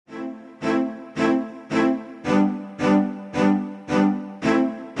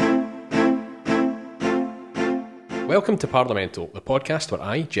Welcome to Parliamental, the podcast where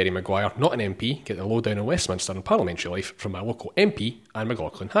I, Jerry Maguire, not an MP, get the lowdown on Westminster and parliamentary life from my local MP, Anne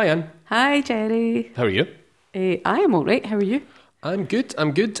McLaughlin. Hi, Anne. Hi, Jerry. How are you? I am all right. How are you? I'm good.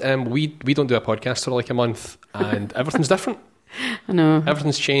 We don't do a podcast for like a month, and everything's different. I know.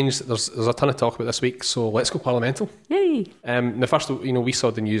 Everything's changed. There's a ton of talk about this week, so let's go Parliamental. Yay. The first, we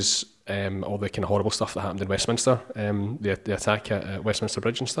saw the news, all the kind of horrible stuff that happened in Westminster, the attack at Westminster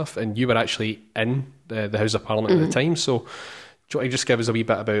Bridge and stuff, and you were actually in the House of Parliament at the time, so do you want to just give us a wee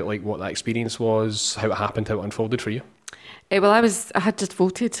bit about like what that experience was, how it happened, how it unfolded for you? Well, I had just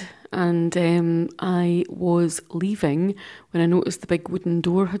voted, and I was leaving when I noticed the big wooden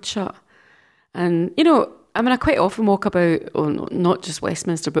door had shut. And, I quite often walk about, not just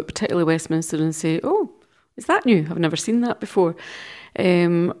Westminster, but particularly Westminster, and say, oh, is that new? I've never seen that before.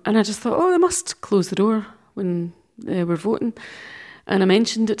 And I just thought, they must close the door when we're voting. And I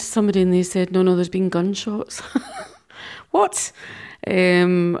mentioned it to somebody and they said, no, there's been gunshots. What?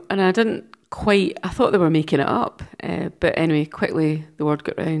 And I didn't I thought they were making it up. But anyway, quickly the word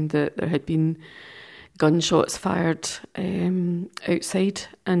got round that there had been gunshots fired outside.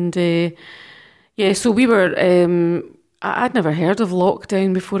 And so we were... I'd never heard of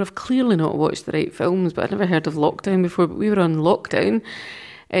lockdown before. I've clearly not watched the right films, but I'd never heard of lockdown before. But we were on lockdown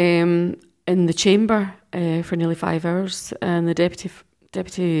in the chamber for nearly 5 hours, and the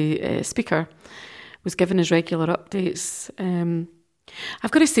deputy speaker was given his regular updates.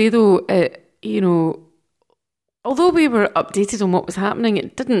 I've got to say though, although we were updated on what was happening,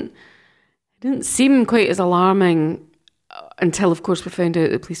 it didn't seem quite as alarming until, of course, we found out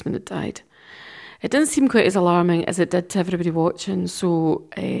the policeman had died. It didn't seem quite as alarming as it did to everybody watching. So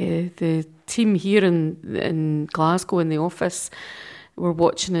the team here in Glasgow in the office were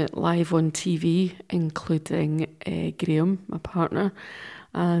watching it live on TV, including Graham, my partner,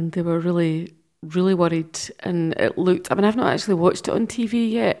 and they were really, really worried. And it looked... I've not actually watched it on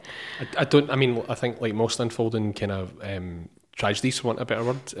TV yet. I think like most unfolding kind of... tragedies, for want of a better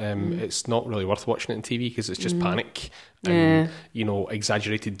word. It's not really worth watching it on TV because it's just panic and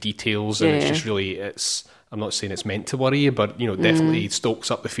exaggerated details, and it's just really, I'm not saying it's meant to worry you, but definitely stokes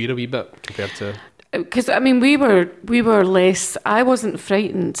up the fear a wee bit compared to... Because we were less... I wasn't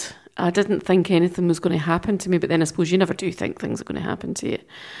frightened. I didn't think anything was going to happen to me, but then I suppose you never do think things are going to happen to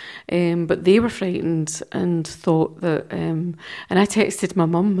you. But they were frightened and thought that... and I texted my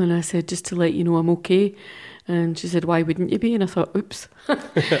mum and I said, just to let you know I'm okay. And she said, why wouldn't you be? And I thought, oops. don't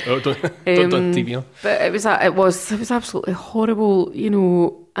TV on. But it was absolutely horrible,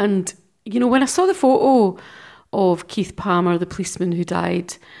 And, when I saw the photo of Keith Palmer, the policeman who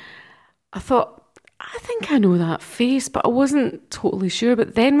died, I thought, I think I know that face, but I wasn't totally sure.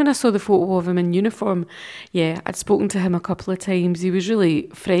 But then when I saw the photo of him in uniform, I'd spoken to him a couple of times. He was really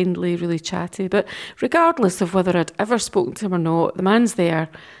friendly, really chatty. But regardless of whether I'd ever spoken to him or not, the man's there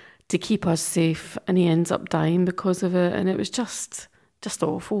to keep us safe, and he ends up dying because of it, and it was just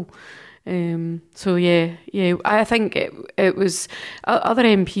awful. I think it was... Other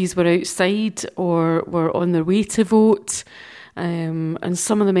MPs were outside or were on their way to vote, and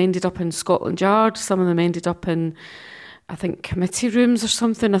some of them ended up in Scotland Yard, some of them ended up in, I think, committee rooms or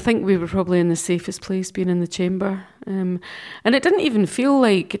something. I think we were probably in the safest place, being in the chamber. And it didn't feel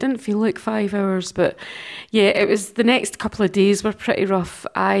like 5 hours, but it was... The next couple of days were pretty rough.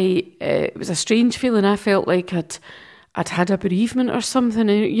 It was a strange feeling. I felt like I'd had a bereavement or something.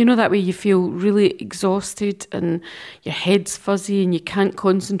 That way you feel really exhausted and your head's fuzzy and you can't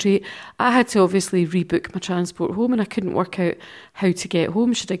concentrate. I had to obviously rebook my transport home, and I couldn't work out how to get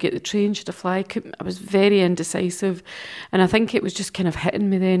home. Should I get the train? Should I fly? I was very indecisive, and I think it was just kind of hitting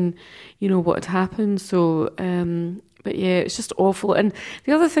me then, what had happened. So, but it's just awful. And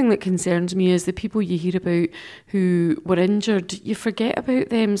the other thing that concerns me is the people you hear about who were injured. You forget about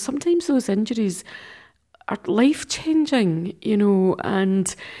them. Sometimes those injuries are life-changing,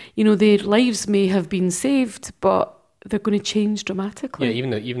 and, their lives may have been saved, but they're going to change dramatically.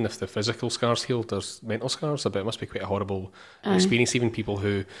 Yeah, even if the physical scars healed, there's mental scars. But it must be quite a horrible experience. Even people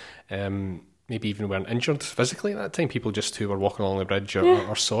who maybe even weren't injured physically at that time, people just who were walking along the bridge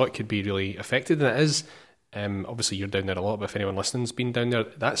or saw it, could be really affected. And it is... obviously you're down there a lot, but if anyone listening's been down there,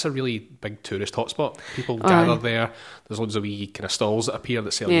 that's a really big tourist hotspot. People gather there. There's loads of wee kind of stalls that appear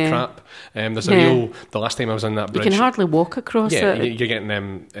that sell you crap. There's the last time I was on that bridge, you can hardly walk across it. You're getting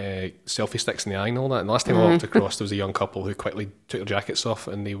selfie sticks in the eye and all that. And the last time I walked across, there was a young couple who quickly took their jackets off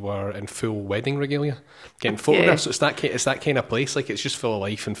and they were in full wedding regalia getting photographs. So it's that kind of place. Like, it's just full of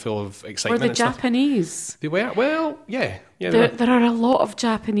life and full of excitement. Were they Japanese? They were. Well, yeah. There are a lot of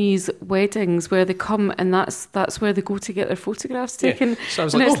Japanese weddings where they come and that's where they go to get their photographs taken. Yeah. So I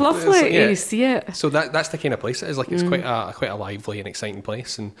was and like, it's lovely. You see it. So that's the kind of place it is. Like it's quite a lively and exciting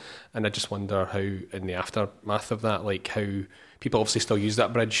place, and I just wonder how in the aftermath of that, like how people obviously still use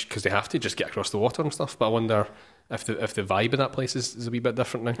that bridge because they have to just get across the water and stuff. But I wonder if the vibe of that place is a wee bit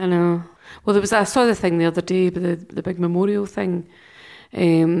different now. I know. Well, I saw the thing the other day, the big memorial thing.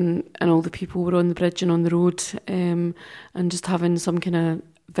 And all the people were on the bridge and on the road, and just having some kind of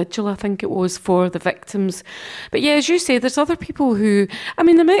vigil, I think it was, for the victims. But yeah, as you say, there's other people who, I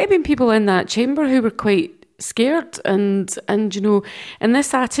mean, there might have been people in that chamber who were quite scared and and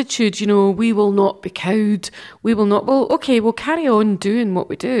this attitude, we will not be cowed, we will not, well, okay, we'll carry on doing what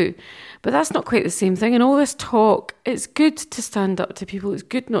we do. But that's not quite the same thing. And all this talk, it's good to stand up to people. It's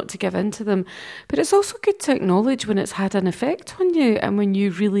good not to give in to them. But it's also good to acknowledge when it's had an effect on you and when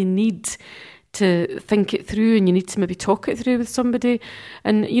you really need to think it through and you need to maybe talk it through with somebody.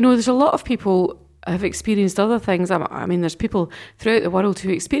 And, there's a lot of people have experienced other things. I mean, there's people throughout the world who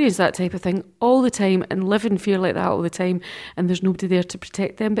experience that type of thing all the time and live in fear like that all the time, and there's nobody there to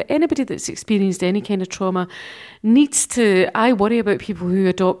protect them. But anybody that's experienced any kind of trauma needs to, I worry about people who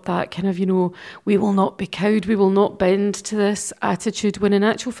adopt that kind of, we will not be cowed, we will not bend to this attitude, when in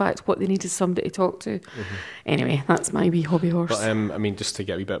actual fact what they need is somebody to talk to. Mm-hmm. Anyway, that's my wee hobby horse. But I mean, just to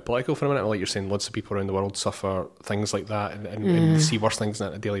get a wee bit political for a minute, like you're saying, lots of people around the world suffer things like that and see worse things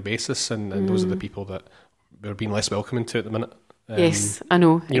on a daily basis, and those are the people that we're being less welcoming to at the minute. Yes, I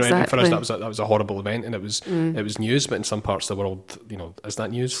know. Exactly. For us, that was a horrible event, and it was news. But in some parts of the world, is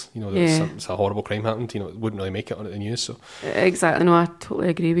that news? It's a horrible crime happened. It wouldn't really make it on the news. So exactly, no, I totally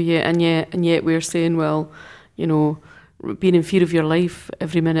agree with you. And yet we're saying, well, being in fear of your life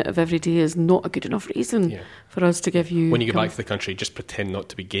every minute of every day is not a good enough reason for us to give you. When you get back to the country, just pretend not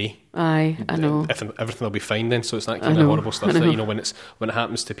to be gay. Aye, I know. Everything will be fine then. So it's that kind of horrible stuff that when it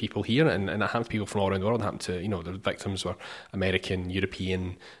happens to people here, and it happens to people from all around the world. It happened to the victims were American,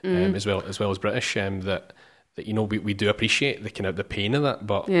 European, as well as British. That we do appreciate the kind of the pain of that,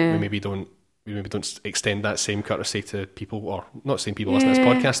 but we maybe don't extend that same courtesy to people, or not saying people listening to this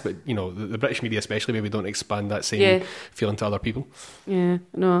podcast, but the British media especially, maybe don't expand that same feeling to other people. Yeah,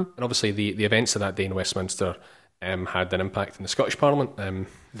 no. And obviously the events of that day in Westminster had an impact in the Scottish Parliament.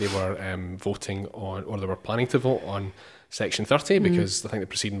 They were voting on, or they were planning to vote on Section 30, because I think the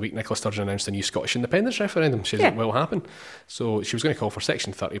preceding week Nicola Sturgeon announced a new Scottish independence referendum. She said it will happen. So she was going to call for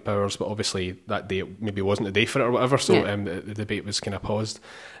Section 30 powers, but obviously that day maybe wasn't the day for it or whatever, so the debate was kind of paused.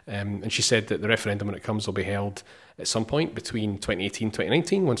 And she said that the referendum, when it comes, will be held at some point between 2018 and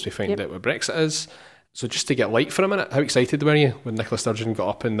 2019, once we find out what Brexit is. So just to get light for a minute, how excited were you when Nicola Sturgeon got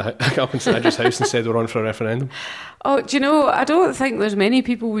up in St Andrew's House and said we're on for a referendum? Oh, do you know, I don't think there's many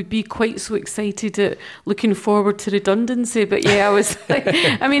people would be quite so excited at looking forward to redundancy, but yeah, I was like,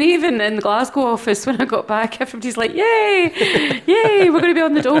 I mean, even in the Glasgow office when I got back, everybody's like, yay, we're going to be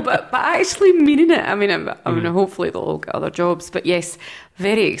on the dole, but actually meaning it. I mean, hopefully they'll all get other jobs, but yes,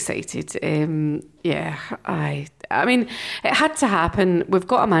 very excited. I mean, it had to happen. We've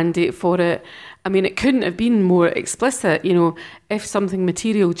got a mandate for it. I mean, it couldn't have been more explicit. If something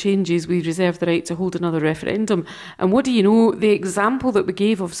material changes, we reserve the right to hold another referendum. And what do you know? The example that we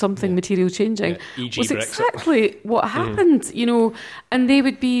gave of something material changing was Brexit. Exactly what happened, and they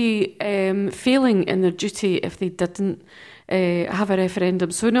would be failing in their duty if they didn't have a referendum.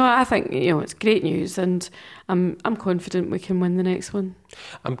 So no, I think it's great news, and I'm confident we can win the next one.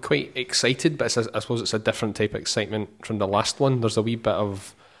 I'm quite excited, but I suppose it's a different type of excitement from the last one. There's a wee bit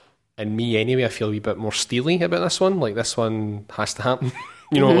of, in me anyway, I feel a wee bit more steely about this one. Like, this one has to happen.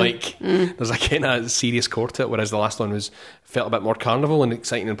 There's a kind of serious core to it, whereas the last one felt a bit more carnival and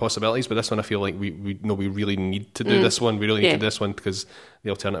exciting and possibilities. But this one, I feel like we really need to do this one. We really need to do this one, because the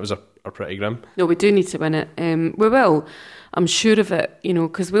alternatives are pretty grim. No, we do need to win it. We will. I'm sure of it.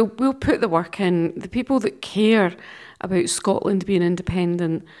 Because we'll put the work in. The people that care about Scotland being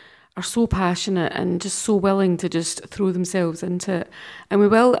independent are so passionate and just so willing to just throw themselves into it. And we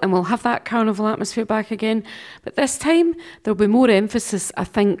will, and we'll have that carnival atmosphere back again. But this time, there'll be more emphasis, I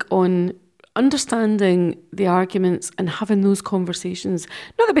think, on understanding the arguments and having those conversations.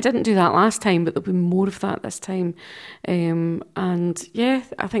 Not that we didn't do that last time, but there'll be more of that this time. And yeah,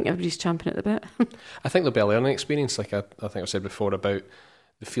 I think everybody's champing at the bit. I think there'll be a learning experience, like I think I've said before, about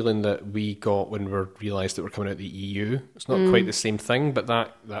the feeling that we got when we realised that we're coming out of the EU. It's not quite the same thing, but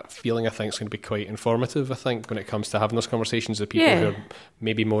that feeling, I think, is going to be quite informative, I think, when it comes to having those conversations with people who are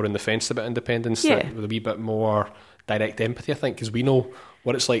maybe more on the fence about independence, that with a wee bit more direct empathy, I think, because we know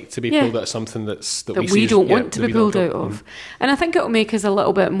what it's like to be pulled out of something that we don't want to be pulled out of. And I think it'll make us a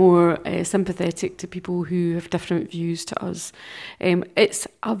little bit more sympathetic to people who have different views to us. It's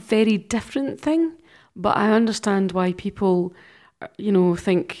a very different thing, but I understand why people,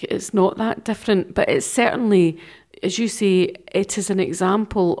 think it's not that different. But it's certainly, as you say, it is an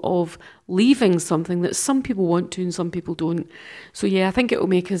example of leaving something that some people want to and some people don't. So yeah, I think it will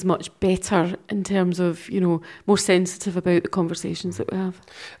make us much better in terms of, more sensitive about the conversations that we have.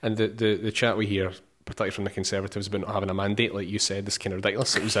 And the chat we hear, particularly from the Conservatives, about not having a mandate, like you said, is kind of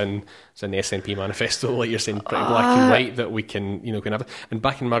ridiculous. It was in the SNP manifesto, like you're saying, pretty black and white, that we can have it. And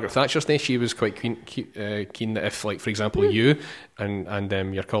back in Margaret Thatcher's day, she was quite keen that if, like, for example, you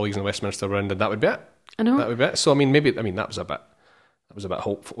and your colleagues in Westminster were in, that would be it. I know. That would be it. So, that was a bit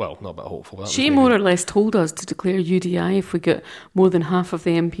hopeful. Well, not a bit hopeful. She more or less told us to declare UDI if we get more than half of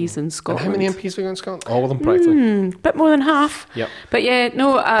the MPs in Scotland. And how many MPs we got in Scotland? All of them, practically. A bit more than half. Yep. But yeah,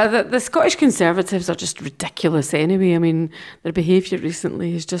 no, the Scottish Conservatives are just ridiculous anyway. I mean, their behaviour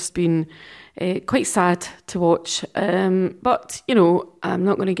recently has just been quite sad to watch. But, I'm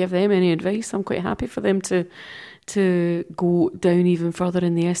not going to give them any advice. I'm quite happy for them to go down even further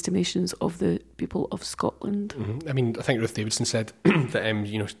in the estimations of the people of Scotland. Mm-hmm. I think Ruth Davidson said that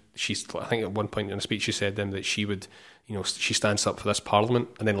I think at one point in a speech she said that she would, she stands up for this Parliament,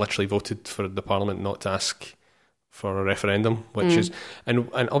 and then literally voted for the Parliament not to ask for a referendum, which is, and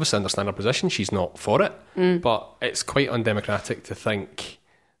obviously I understand her position. She's not for it, but it's quite undemocratic to think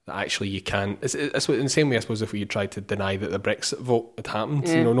that actually you can. It's in the same way, I suppose, if we tried to deny that the Brexit vote had happened.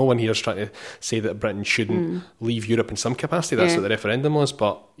 Yeah. No one here is trying to say that Britain shouldn't leave Europe in some capacity. That's what the referendum was.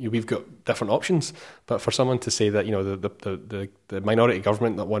 But we've got different options. But for someone to say that the minority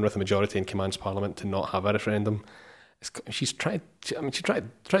government that won with a majority and commands Parliament to not have a referendum, she's tried. She tried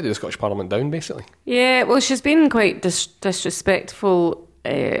to do the Scottish Parliament down, basically. Yeah, well, she's been quite disrespectful.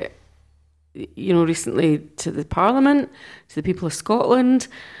 Recently to the Parliament, to the people of Scotland,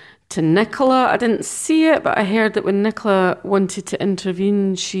 to Nicola. I didn't see it, but I heard that when Nicola wanted to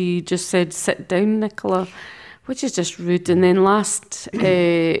intervene, she just said, "Sit down, Nicola," which is just rude. And then the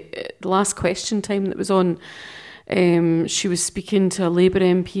last question time that was on, she was speaking to a Labour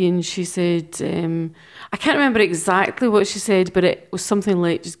MP and she said, I can't remember exactly what she said, but it was something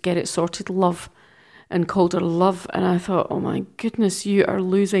like, "Just get it sorted, love," and called her love. And I thought, oh my goodness, you are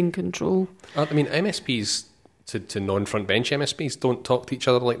losing control. MSPs to non-front bench MSPs don't talk to each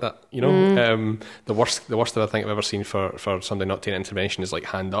other like that, The worst that I think I've ever seen for somebody not taking intervention is like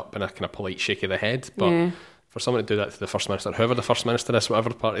hand up and a kind of polite shake of the head. But for someone to do that to the First Minister, whoever the First Minister is,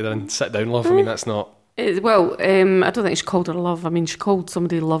 whatever party they're in, sit down, love. That's not... I don't think she called her love. She called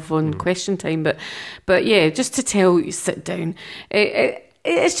somebody love on question time. But yeah, just to tell you, sit down.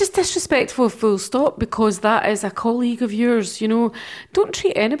 It's just disrespectful, full stop, because that is a colleague of yours, Don't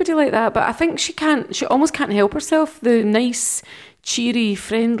treat anybody like that. But I think she almost can't help herself. The nice, cheery,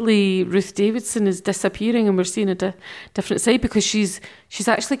 friendly Ruth Davidson is disappearing, and we're seeing a different side, because she's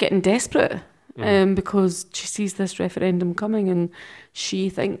actually getting desperate because she sees this referendum coming and she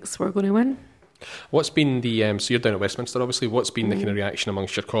thinks we're going to win. What's been the so you're down at Westminster, obviously. What's been the kind of reaction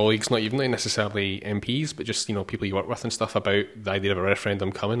amongst your colleagues, not even necessarily MPs, but just people you work with and stuff, about the idea of a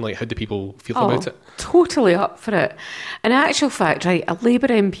referendum coming? Like, how do people feel about it? Totally up for it. In actual fact, right, a Labour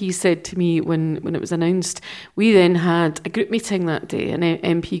MP said to me when it was announced, we then had a group meeting that day, an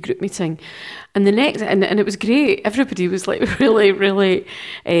MP group meeting, and the next, and it was great. Everybody was like really, really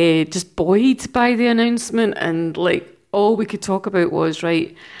just buoyed by the announcement, and like all we could talk about was,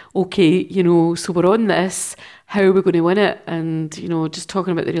 right, okay, so we're on this, how are we going to win it? And, just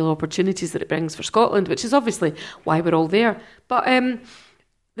talking about the real opportunities that it brings for Scotland, which is obviously why we're all there. But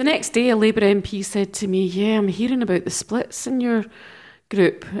the next day, a Labour MP said to me, yeah, I'm hearing about the splits in your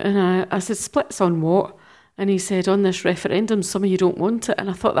group. And I said, splits on what? And he said, on this referendum, some of you don't want it. And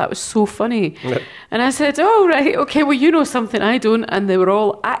I thought that was so funny. Yeah. And I said, oh, right, okay, well, you know something I don't. And they were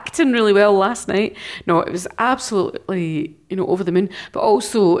all acting really well last night. No, it was absolutely, over the moon. But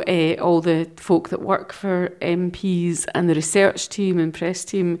also all the folk that work for MPs and the research team and press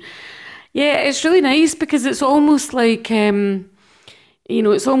team. Yeah, it's really nice, because it's almost like...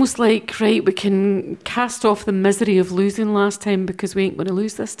 it's almost like, right, we can cast off the misery of losing last time because we ain't going to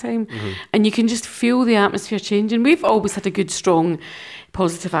lose this time. Mm-hmm. And you can just feel the atmosphere changing. We've always had a good, strong,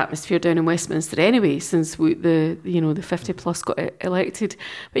 positive atmosphere down in Westminster anyway, since the 50 plus got elected.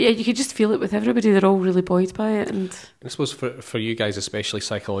 But yeah, you could just feel it with everybody. They're all really buoyed by it. And I suppose for you guys, especially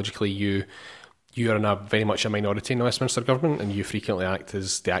psychologically, you are in a very much a minority in the Westminster government, and you frequently act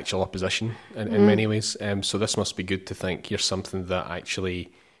as the actual opposition in many ways. So this must be good to think you're something that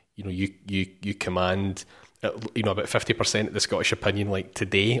actually, you command about 50% of the Scottish opinion like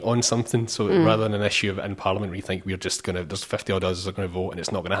today on something. So rather than an issue of in Parliament where you think we're just going to, there's 50 odd us are going to vote and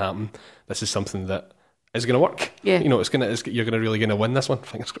it's not going to happen, this is something that is going to work. Yeah. You're really going to win this one,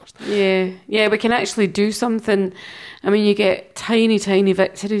 fingers crossed. Yeah, we can actually do something. I mean, you get tiny, tiny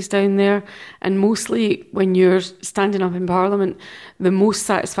victories down there, and mostly when you're standing up in Parliament, the most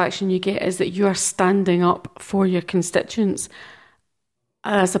satisfaction you get is that you are standing up for your constituents,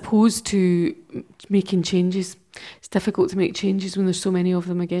 as opposed to making changes. It's difficult to make changes when there's so many of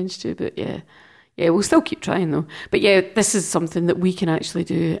them against you, but yeah, we'll still keep trying though. But yeah, this is something that we can actually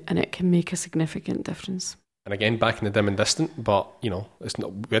do, and it can make a significant difference. And again, back in the dim and distant, but it's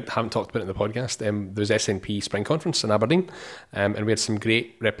not. We haven't talked about it in the podcast. There was SNP Spring Conference in Aberdeen, and we had some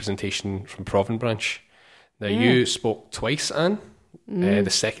great representation from Provan branch. Now you spoke twice, Anne. The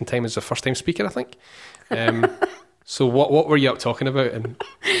second time is the first time speaker, I think. So what were you up talking about? And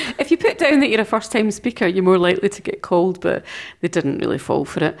if you put down that you're a first time speaker, you're more likely to get called, but they didn't really fall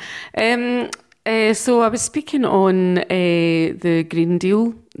for it. So I was speaking on the Green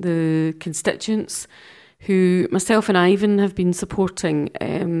Deal, the constituents who myself and Ivan have been supporting,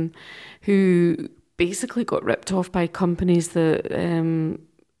 who basically got ripped off by companies that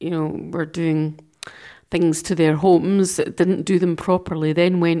were doing things to their homes, didn't do them properly,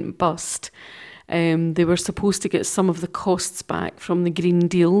 then went bust. They were supposed to get some of the costs back from the Green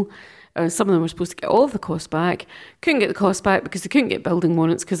Deal. Some of them were supposed to get all of the costs back. Couldn't get the costs back because they couldn't get building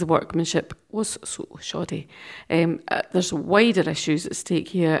warrants because the workmanship was so shoddy. There's wider issues at stake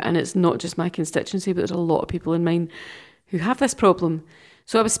here, and it's not just my constituency, but there's a lot of people in mine who have this problem.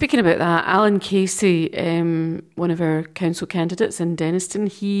 So I was speaking about that. Alan Casey, one of our council candidates in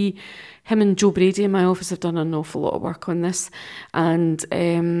Denniston, him and Joe Brady in my office have done an awful lot of work on this. And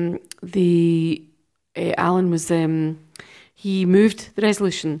Alan was... he moved the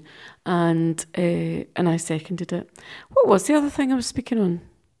resolution, and I seconded it. What was the other thing I was speaking on?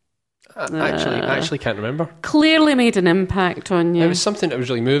 I actually can't remember. Clearly made an impact on you. It was something that was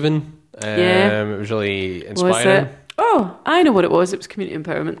really moving. It was really inspiring. Was it? Oh, I know what it was. It was community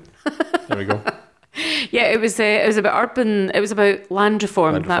empowerment. There we go. Yeah, it was about urban. It was about land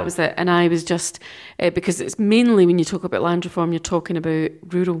reform. That was it. And I was just because it's mainly when you talk about land reform, you're talking about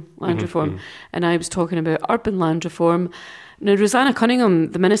rural land reform, and I was talking about urban land reform. Now, Rosanna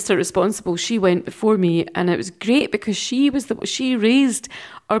Cunningham, the minister responsible, she went before me, and it was great because she raised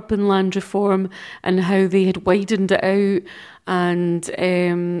urban land reform and how they had widened it out, and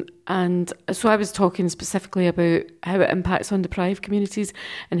so I was talking specifically about how it impacts on deprived communities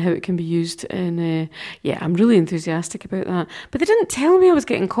and how it can be used. And I'm really enthusiastic about that. But they didn't tell me I was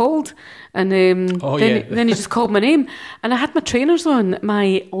getting called, and then he just called my name, and I had my trainers on,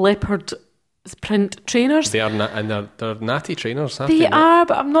 my leopard print trainers. They are they're natty trainers. They are,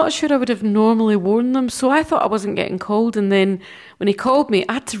 but I'm not sure I would have normally worn them. So I thought I wasn't getting called, and then when he called me,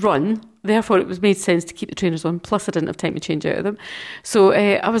 I had to run. Therefore, it was made sense to keep the trainers on. Plus, I didn't have time to change out of them. So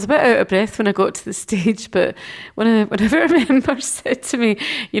I was a bit out of breath when I got to the stage. But whenever a member said to me,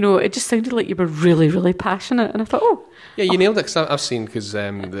 it just sounded like you were really, really passionate, and I thought, oh. Yeah, you nailed it. Cause I've seen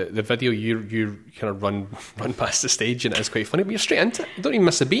the video you kind of run past the stage, and it's quite funny. But you're straight into it. You don't even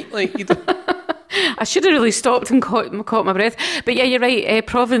miss a beat. Like you don't. I should have really stopped and caught my breath. But yeah, you're right.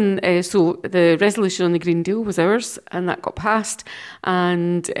 Provan, so the resolution on the Green Deal was ours, and that got passed.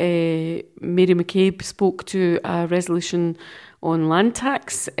 And Mary McCabe spoke to a resolution on land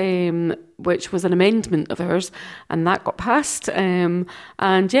tax, which was an amendment of ours, and that got passed. And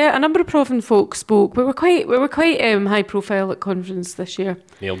yeah, a number of Provan folk spoke. We were quite high profile at conference this year.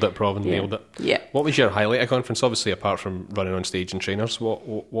 Nailed it, Provan. Yeah. Nailed it. Yeah. What was your highlight at conference? Obviously, apart from running on stage and trainers, what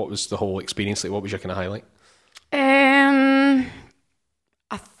was the whole experience like? What was your kind of highlight? I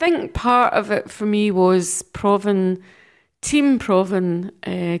think part of it for me was Team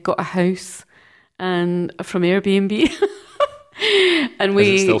Provan got a house and from Airbnb. And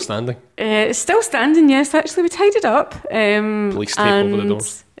Is it still standing? It's still standing, yes. Actually, we tied it up. Police tape over the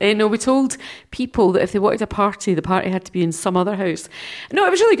doors? No, we told people that if they wanted a party, the party had to be in some other house. No, it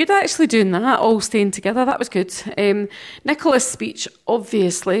was really good actually doing that, all staying together. That was good. Nicola's speech,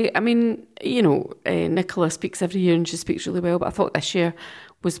 obviously. I mean, Nicola speaks every year and she speaks really well, but I thought this year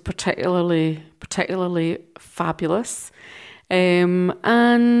was particularly fabulous.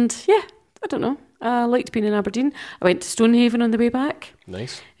 And yeah, I don't know. I liked being in Aberdeen. I went to Stonehaven on the way back.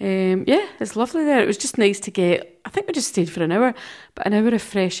 Nice. Yeah, it's lovely there. It was just nice to get, I think we just stayed for an hour, but an hour of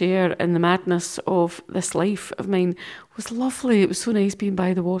fresh air in the madness of this life of mine was lovely. It was so nice being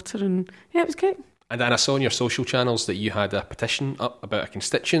by the water, and yeah, it was great. And I saw on your social channels that you had a petition up about a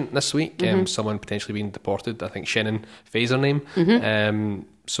constituent this week, someone potentially being deported. I think Shannon Faye's her name.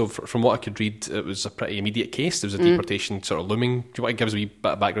 So from what I could read, it was a pretty immediate case. There was a deportation sort of looming. Do you want to give us a wee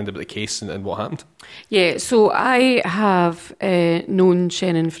bit of background about the case and what happened? Yeah, so I have known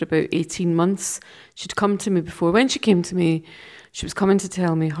Shannon for about 18 months. She'd come to me before. When she came to me, she was coming to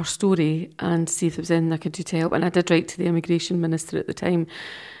tell me her story and see if there was anything I could do to help. And I did write to the immigration minister at the time.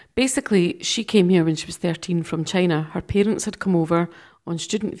 Basically, she came here when she was 13 from China. Her parents had come over on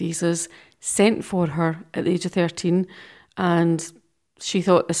student visas, sent for her at the age of 13, and she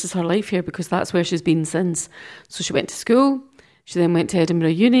thought this is her life here because that's where she's been since. So she went to school. She then went to Edinburgh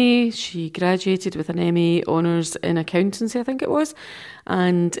Uni. She graduated with an MA Honours in accountancy, I think it was.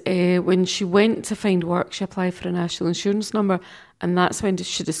 And when she went to find work, she applied for a national insurance number. And that's when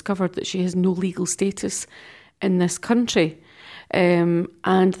she discovered that she has no legal status in this country. And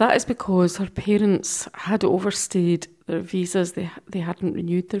that is because her parents had overstayed their visas. They hadn't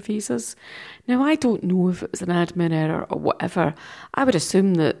renewed their visas. Now, I don't know if it was an admin error or whatever. I would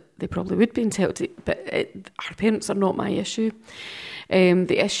assume that they probably would be entitled to, but her parents are not my issue.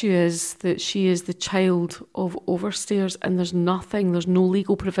 The issue is that she is the child of overstayers, and there's no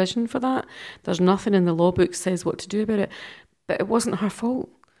legal provision for that. There's nothing in the law book says what to do about it. But it wasn't her fault,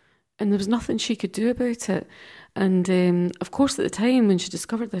 and there was nothing she could do about it. And of course, at the time when she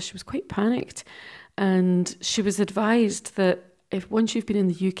discovered this, she was quite panicked. And she was advised that if once you've been in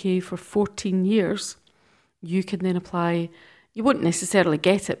the UK for 14 years, you can then apply. You wouldn't necessarily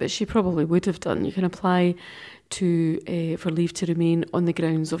get it, but she probably would have done. You can apply for leave to remain on the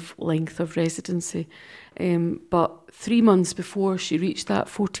grounds of length of residency. But 3 months before she reached that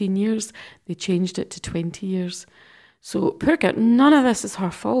 14 years, they changed it to 20 years. So poor girl, none of this is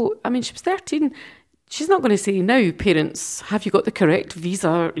her fault. I mean, she was 13. She's not going to say, now, parents, have you got the correct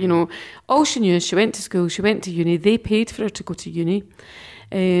visa? You know, all she knew is she went to school, she went to uni. They paid for her to go to uni.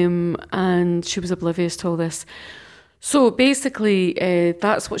 And she was oblivious to all this. So basically,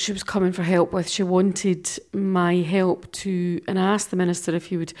 that's what she was coming for help with. She wanted my help and I asked the minister if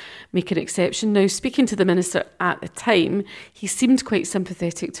he would make an exception. Now, speaking to the minister at the time, he seemed quite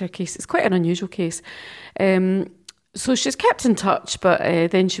sympathetic to her case. It's quite an unusual case. So she's kept in touch, but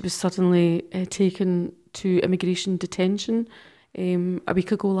then she was suddenly taken to immigration detention a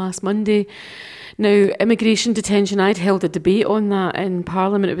week ago last Monday. Now, immigration detention, I'd held a debate on that in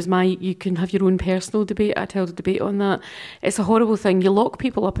Parliament. It was you can have your own personal debate. I'd held a debate on that. It's a horrible thing. You lock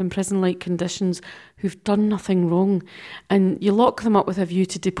people up in prison-like conditions who've done nothing wrong, and you lock them up with a view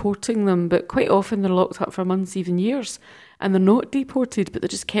to deporting them, but quite often they're locked up for months, even years, and they're not deported, but they're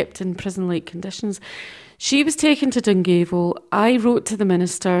just kept in prison-like conditions. She was taken to Dungavel. I wrote to the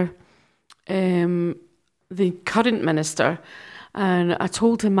minister, the current minister, and I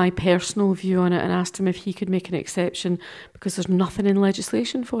told him my personal view on it and asked him if he could make an exception because there's nothing in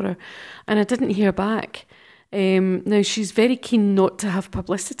legislation for her. And I didn't hear back. Now, she's very keen not to have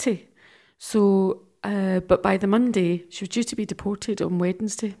publicity. So, but by the Monday, she was due to be deported on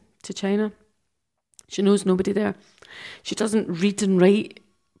Wednesday to China. She knows nobody there. She doesn't read and write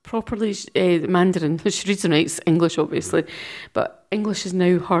properly Mandarin. She reads and writes English, obviously, but English is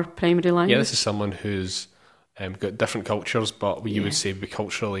now her primary language. Yeah, this is someone who's got different cultures, but you would say be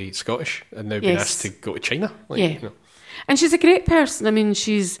culturally Scottish, and now being asked to go to China. You know. And she's a great person. I mean,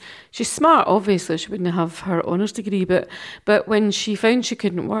 she's smart, obviously. She wouldn't have her honours degree, but when she found she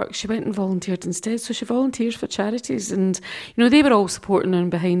couldn't work, she went and volunteered instead. So she volunteers for charities, and they were all supporting her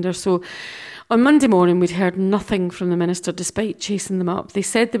and behind her. So on Monday morning, we'd heard nothing from the minister, despite chasing them up. They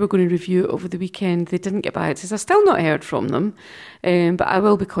said they were going to review it over the weekend. They didn't get back to us. I've still not heard from them, but I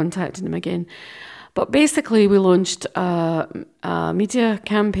will be contacting them again. But basically, we launched a media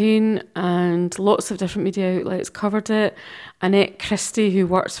campaign, and lots of different media outlets covered it. Annette Christie, who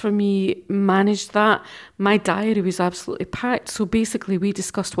works for me, managed that. My diary was absolutely packed. So basically, we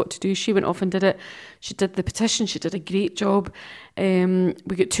discussed what to do. She went off and did it. She did the petition. She did a great job.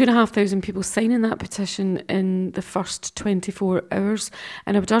 We got 2,500 people signing that petition in the first 24 hours.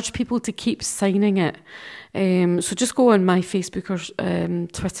 And I would urge people to keep signing it. So just go on my Facebook or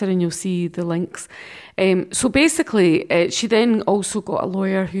Twitter and you'll see the links. So basically, she then also got a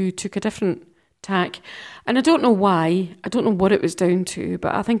lawyer who took a different tack. And I don't know why. I don't know what it was down to,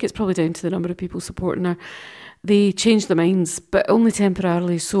 but I think it's probably down to the number of people supporting her. They changed their minds, but only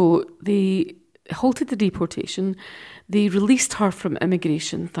temporarily. So they halted the deportation. They released her from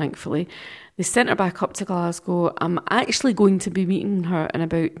immigration, thankfully. They sent her back up to Glasgow. I'm actually going to be meeting her in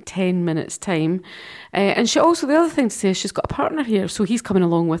about 10 minutes' time. And she also, the other thing to say is she's got a partner here, so he's coming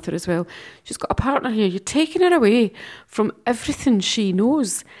along with her as well. She's got a partner here. You're taking her away from everything she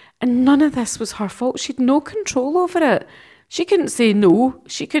knows. And none of this was her fault. She'd no control over it. She couldn't say no.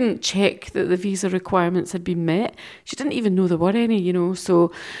 She couldn't check that the visa requirements had been met. She didn't even know there were any,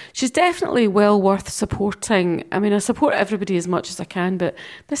 So she's definitely well worth supporting. I mean, I support everybody as much as I can, but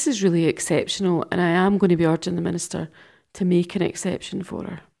this is really exceptional. And I am going to be urging the Minister to make an exception for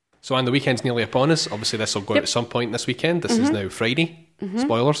her. So, and the weekend's nearly upon us. Obviously, this will go out at some point this weekend. This is now Friday.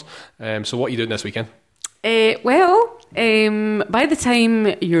 Spoilers. So what are you doing this weekend? By the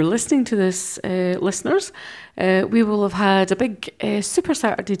time you're listening to this, listeners, we will have had a big Super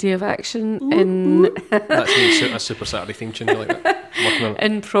Saturday Day of Action in... That's a Super Saturday theme tune, like that.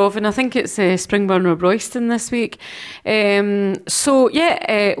 In Provan. I think it's Springburn or Royston this week. We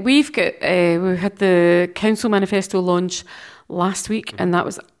had the council manifesto launch last week, and that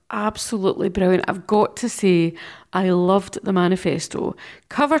was absolutely brilliant. I've got to say, I loved the manifesto.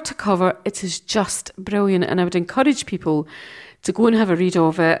 Cover to cover, it is just brilliant, and I would encourage people to go and have a read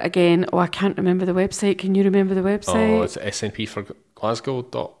of it. Again, I can't remember the website. Can you remember the website? Oh, it's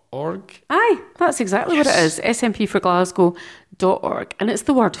snpforglasgow.org. Aye, that's exactly what it is. snpforglasgow.org. And it's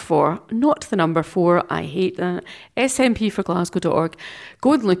the word for, not the number 4. I hate that. snpforglasgow.org.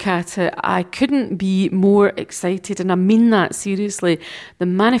 Go and look at it. I couldn't be more excited, and I mean that seriously. The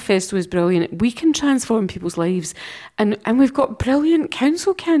manifesto is brilliant. We can transform people's lives. And we've got brilliant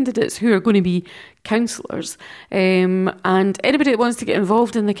council candidates who are going to be councillors. And anybody that wants to get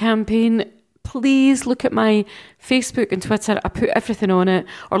involved in the campaign, please look at my Facebook and Twitter. I put everything on it.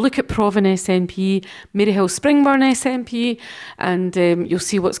 Or look at Provan SNP, Maryhill Springburn SNP, and you'll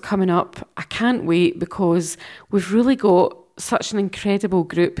see what's coming up. I can't wait, because we've really got such an incredible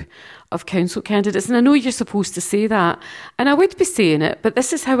group of council candidates. And I know you're supposed to say that, and I would be saying it, but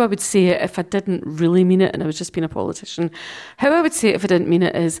this is how I would say it if I didn't really mean it and I was just being a politician. How I would say it if I didn't mean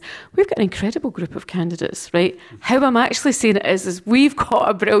it is, we've got an incredible group of candidates, right? How I'm actually saying it is we've got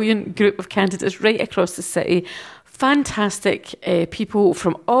a brilliant group of candidates right across the city. Fantastic people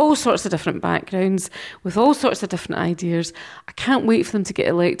from all sorts of different backgrounds with all sorts of different ideas. I can't wait for them to get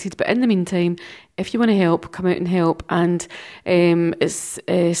elected. But in the meantime, if you want to help, come out and help. And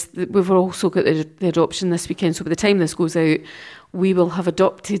we've also got the adoption this weekend. So by the time this goes out, we will have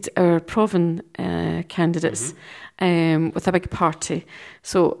adopted our Provan candidates with a big party.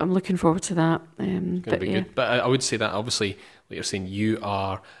 So I'm looking forward to that. It's going to be good. But I would say that, obviously, like you're saying, you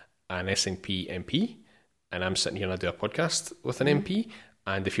are an SNP MP. And I'm sitting here and I do a podcast with an MP.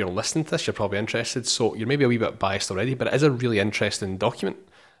 And if you're listening to this, you're probably interested. So you're maybe a wee bit biased already, but it is a really interesting document.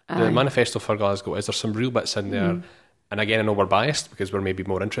 The Manifesto for Glasgow there's some real bits in there. And again, I know we're biased because we're maybe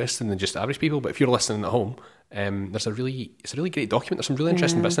more interested than just average people. But if you're listening at home, it's a really great document. There's some really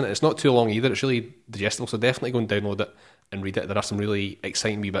interesting bits in it. It's not too long either. It's really digestible. So definitely go and download it and read it. There are some really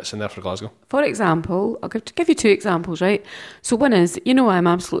exciting wee bits in there for Glasgow. For example, I'll give you 2 examples, right? So one is, I'm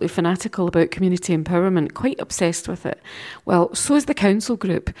absolutely fanatical about community empowerment, quite obsessed with it. Well, so is the council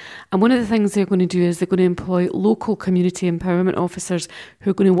group. And one of the things they're going to do is they're going to employ local community empowerment officers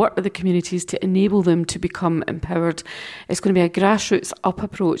who are going to work with the communities to enable them to become empowered. It's going to be a grassroots up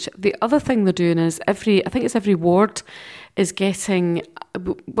approach. The other thing they're doing is every ward is getting,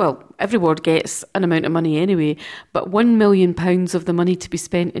 every ward gets an amount of money anyway, but £1 million of the money to be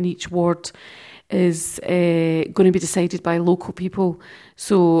spent in each ward is going to be decided by local people.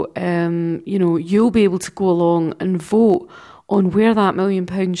 So, you'll be able to go along and vote on where that £1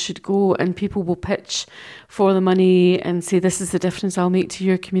 million should go, and people will pitch for the money and say, this is the difference I'll make to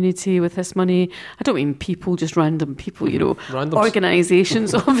your community with this money. I don't mean people, just random people,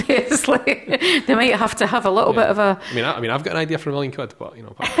 organisations, obviously. They might have to have a little bit of a... I mean, I've got an idea for £1 million, but,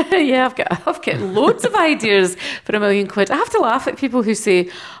 Yeah, I've got loads of ideas for £1 million. I have to laugh at people who say,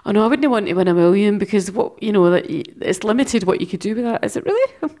 oh no, I wouldn't want to win $1 million because it's limited what you could do with that. Is it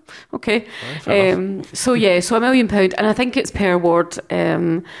really? Okay. So £1 million, and I think it's per ward.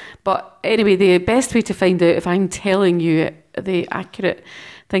 But anyway, the best way to find out if I'm telling you the accurate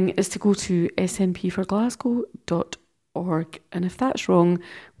thing is to go to snpforglasgow.org. And if that's wrong,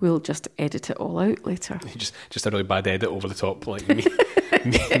 we'll just edit it all out later. Just a really bad edit over the top, like me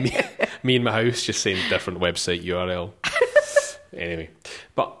in my house, just saying different website URL. Anyway,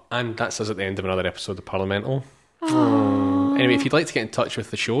 and that's us at the end of another episode of Parliamental. Anyway, if you'd like to get in touch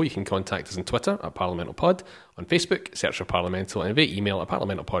with the show, you can contact us on Twitter at ParliamentalPod, on Facebook, search for Parliamental, and via email at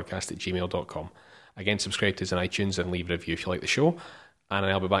parliamentalpodcast@gmail.com. Again, subscribe to us on iTunes and leave a review if you like the show. And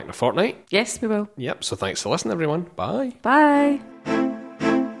I'll be back in a fortnight. Yes, we will. Yep, so thanks for listening, everyone. Bye. Bye.